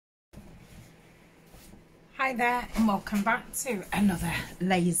Hi there and welcome back to another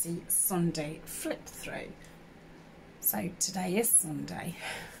lazy Sunday flip through. So today is Sunday.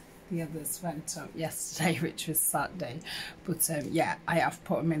 The others went up yesterday, which was Saturday, but yeah, I have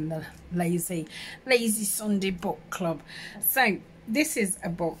put them in the lazy Sunday book club. So this is a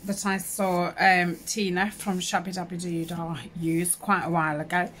book that I saw Tina from Shabby Dabby Doodah use quite a while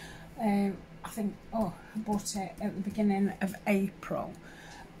ago. I think I bought it at the beginning of April,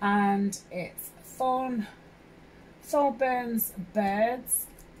 and it's Thorburn's Birds.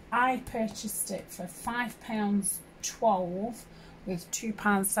 I purchased it for £5.12 with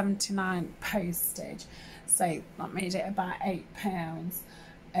 £2.79 postage, so that made it about £8.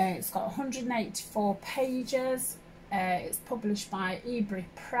 It's got 184 pages. It's published by Ebury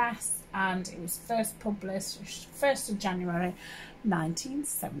Press, and it was first published 1st of January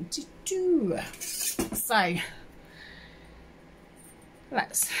 1972. So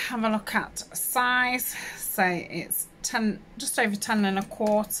let's have a look at size. So it's just over 10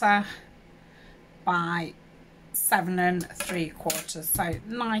 1/4 by 7 3/4. So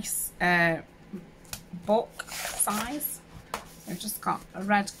nice book size. We've just got a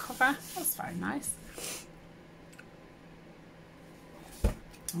red cover. That's very nice.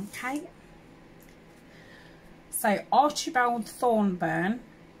 Okay. So Archibald Thorburn,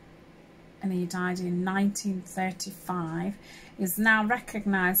 and he died in 1935, is now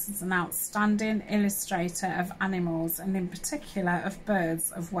recognised as an outstanding illustrator of animals, and in particular of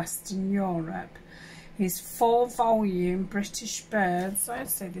birds of Western Europe. His 4-volume British Birds, so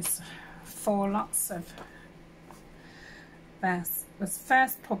there's 4 lots of this, was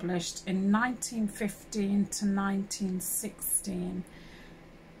first published in 1915 to 1916,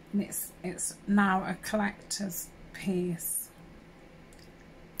 and it's now a collector's piece.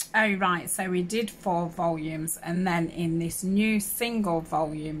 Oh right, so we did 4 volumes, and then in this new single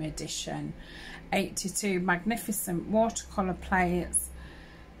volume edition, 82 magnificent watercolour plates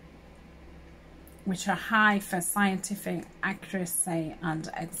which are high for scientific accuracy and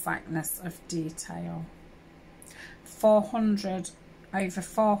exactness of detail. Over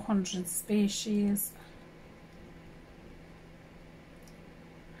 400 species.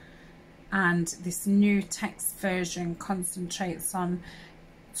 And this new text version concentrates on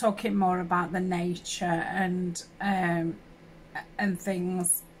talking more about the nature and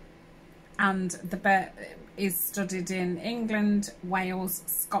things, and the bird is studied in England, Wales,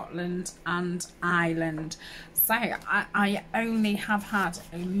 Scotland and Ireland. So I only have had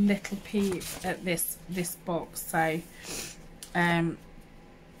a little peep at this book, so let's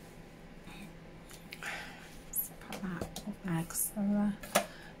put that up there because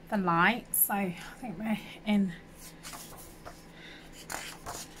the light. So I think we're in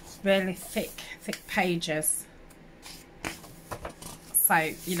really thick pages, so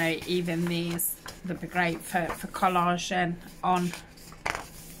you know, even these, they'd be great for collaging on,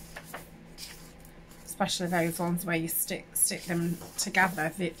 especially those ones where you stick them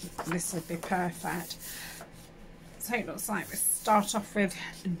together. This would be perfect. So it looks like we start off with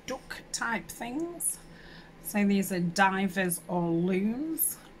duck type things. So these are divers or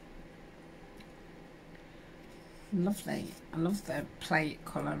loons. Lovely. I love the plate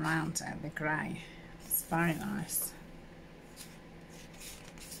colour around it, the grey. It's very nice.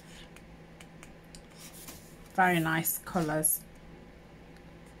 Very nice colours.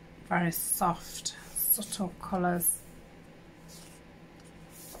 Very soft, subtle colours.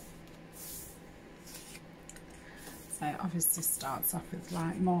 So it obviously starts off with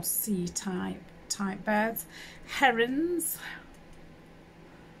like more sea type birds. Herons.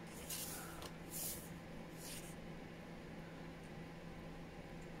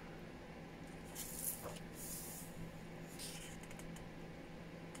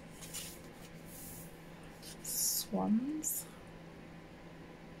 Swans,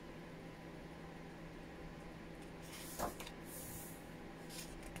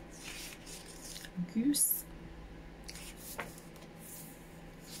 goose,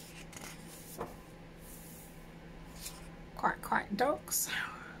 quack ducks,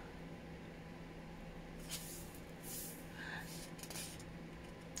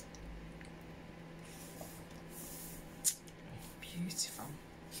 beautiful.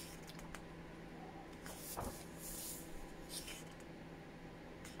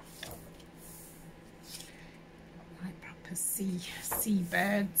 Sea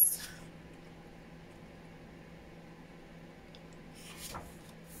birds.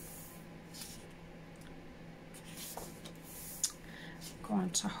 Go on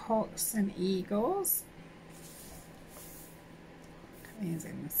to hawks and eagles. Look at these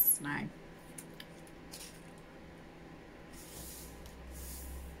in the snow.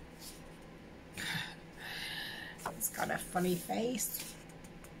 got a funny face.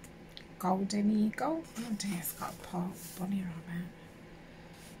 Golden eagle. Oh dear, it's got a bunny rabbit.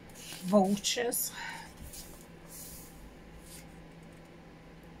 Vultures.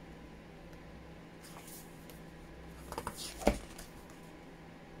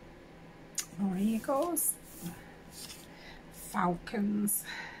 More eagles. Falcons.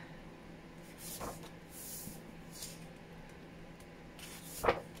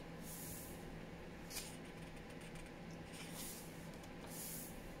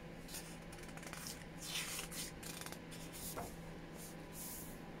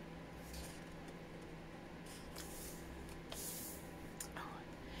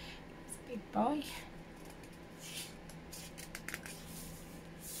 Big boy.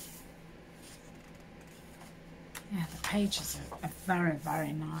 Yeah, the pages are very,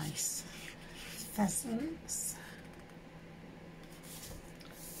 very nice. Pheasants.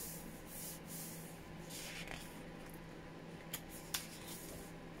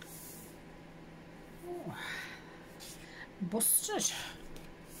 Oh, bustard.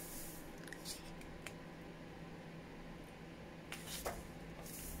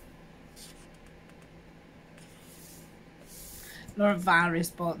 Laura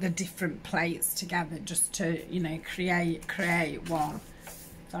Varis bought the different plates together just to, you know, create one.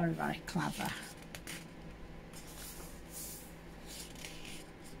 Very, very clever.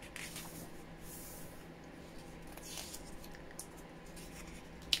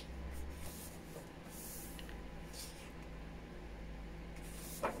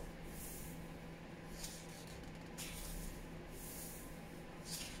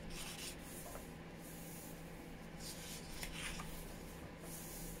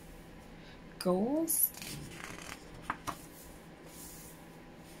 Gulls.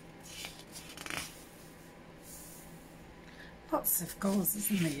 Lots of gulls,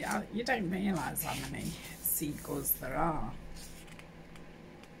 isn't there? You don't realise how many seagulls there are.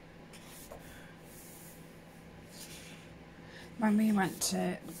 When we went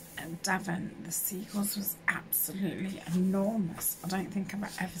to Devon, the seagulls was absolutely enormous. I don't think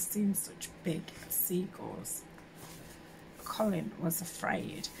I've ever seen such big seagulls. Colin was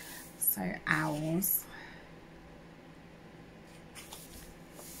afraid. So owls.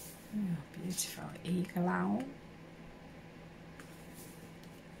 Oh, beautiful eagle owl.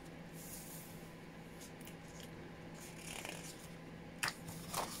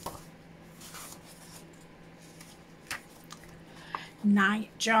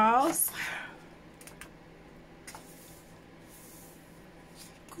 Nightjars.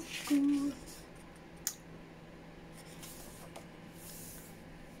 Cuckoo.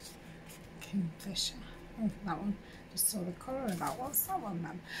 Kingfisher. Oh, that one. Just saw the colour of that. What's that one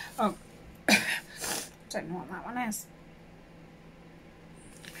then? Oh, don't know what that one is.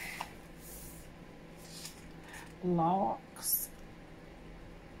 Larks.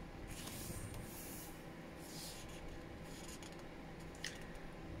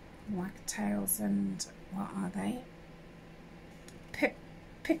 Wagtails and what are they?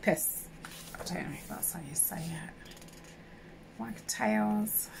 Pippus. I don't know if that's how you say it.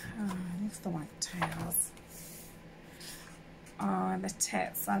 Wagtails. Oh, I love the wagtails. Oh, the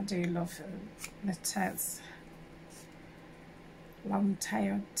tits. I do love the tits.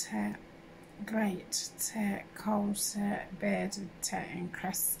 Long-tailed tit. Great tit. Cold tit. Bearded tit.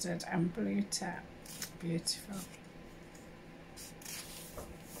 Encrusted and blue tit. Beautiful.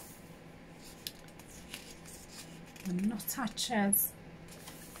 The nuthatches.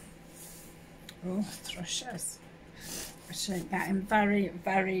 Oh, thrushes. Which are getting very,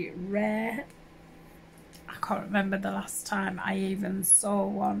 very rare. I can't remember the last time I even saw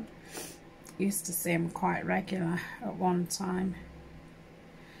one. Used to see them quite regular at one time.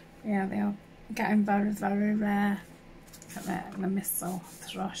 Yeah, they are getting very, very rare. Look at the missile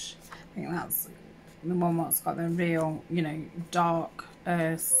thrush. I think that's the one that's got the real, you know, dark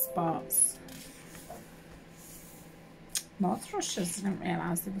spots. More thrushes. I didn't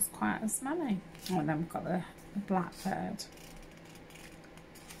realise there was quite as many. Oh, and then we've got the blackbird.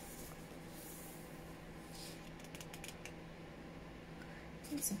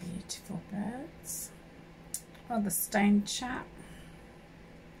 These are beautiful birds. Oh, the stone chat.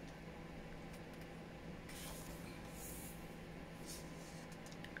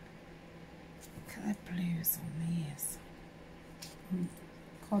 Look at the blues on these.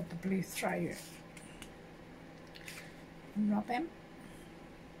 Called the blue throat. Robin.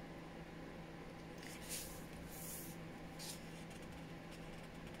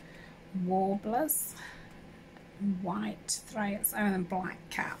 Warblers. White throats. Oh, and black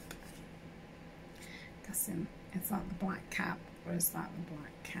cap. Guessing, is that the black cap or is that the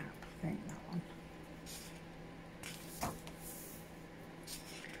black cap? I think that one.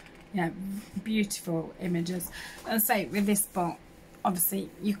 yeah, beautiful images. And so with this book, obviously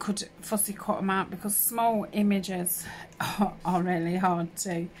you could fussy cut them out because small images are really hard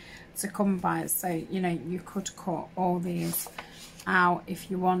to come by. So you know, you could cut all these out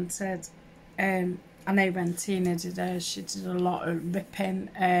if you wanted. I know when Tina did hers, she did a lot of ripping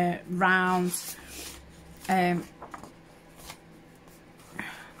round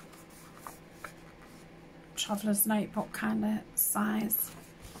traveller's notebook kind of size.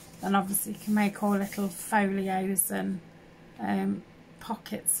 Then obviously you can make all little folios and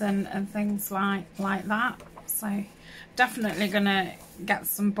pockets and things like that. So definitely gonna get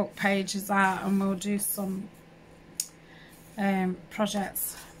some book pages out, and we'll do some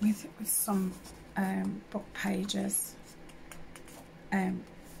projects with some book pages,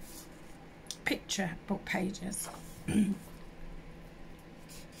 picture book pages.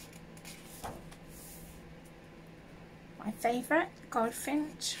 My favourite,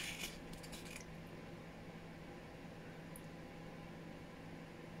 Goldfinch.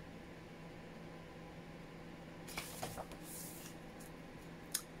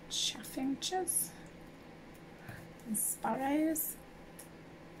 Chaffinches and sparrows.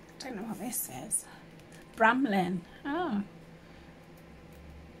 I don't know what this is. Bramlin. Oh.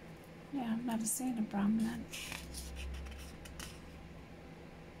 Yeah, I've never seen a bramlin.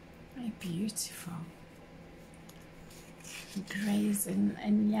 Very beautiful. Greys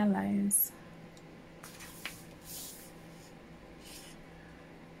and yellows.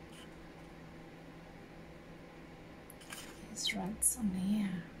 There's reds on here.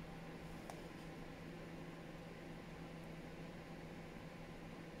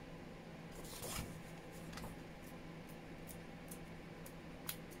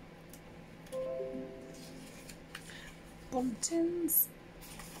 Buntings.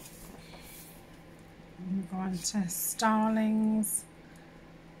 We're going to starlings.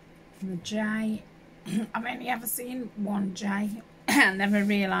 The jay. I've only ever seen one jay. I never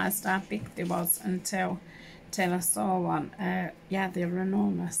realised how big they was until I saw one. Yeah, they were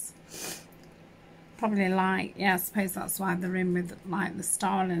enormous. Probably like, yeah, I suppose that's why they're in with like the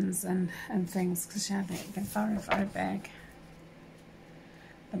starlings and things, because yeah, they're very, very big.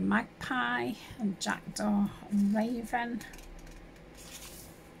 The magpie and jackdaw and raven.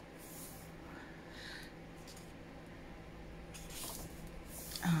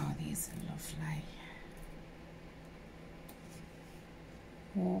 Oh, these are lovely.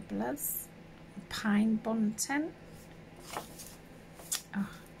 Warblers, pine bunting. Oh.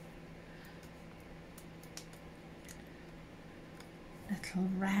 Little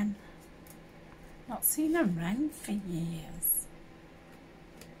wren. Not seen a wren for years.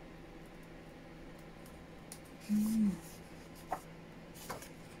 I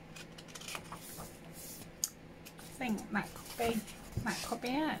think that could be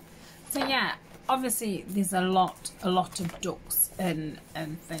it. So yeah, obviously there's a lot of ducks and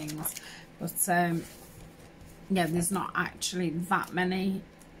things, but yeah, there's not actually that many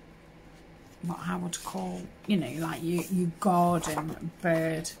what I would call, you know, like you garden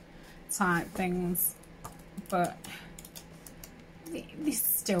bird type things, but there's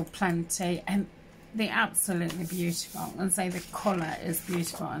still plenty, and they're absolutely beautiful. And say the colour is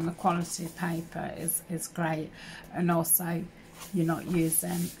beautiful, and the quality of paper is great, and also you're not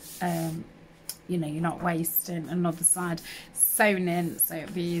using you know, you're not wasting another side sewn in, so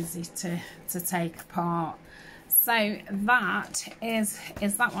it'll be easy to take apart. So that is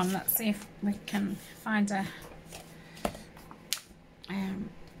that one. Let's see if we can find a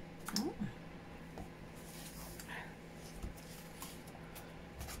oh.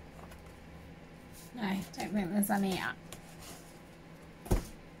 No, I don't think there's any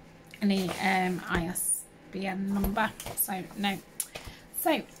ISBN number, so no.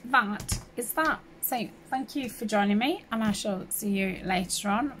 So that is that. So thank you for joining me, and I shall see you later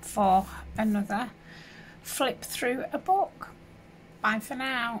on for another flip through a book. Bye for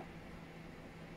now.